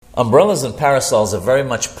Umbrellas and parasols are very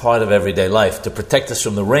much part of everyday life to protect us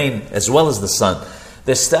from the rain as well as the sun.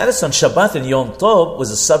 Their status on Shabbat and Yom Tob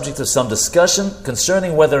was a subject of some discussion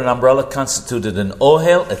concerning whether an umbrella constituted an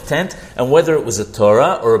ohel, a tent, and whether it was a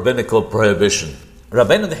Torah or rabbinical prohibition.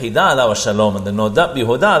 Rabbeinu the Hida alav shalom and the Nodab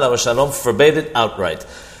Yehuda alav shalom forbade it outright.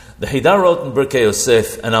 The Hida wrote in Birkei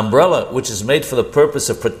Yosef, an umbrella which is made for the purpose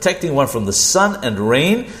of protecting one from the sun and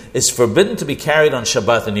rain is forbidden to be carried on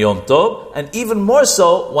Shabbat and Yom Tov, and even more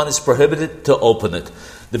so, one is prohibited to open it.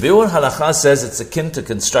 The Biur Halacha says it's akin to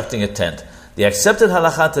constructing a tent. The accepted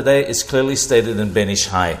Halacha today is clearly stated in Ben Ish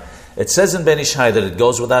Hai. It says in Ben Ish Hai that it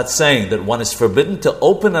goes without saying that one is forbidden to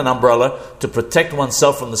open an umbrella to protect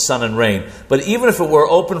oneself from the sun and rain. But even if it were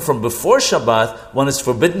open from before Shabbat, one is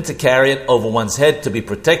forbidden to carry it over one's head to be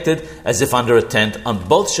protected as if under a tent on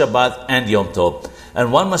both Shabbat and Yom Tov.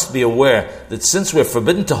 And one must be aware that since we're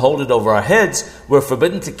forbidden to hold it over our heads, we're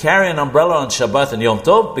forbidden to carry an umbrella on Shabbat and Yom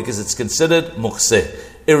Tov because it's considered mukseh,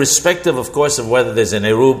 irrespective, of course, of whether there's an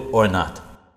erub or not.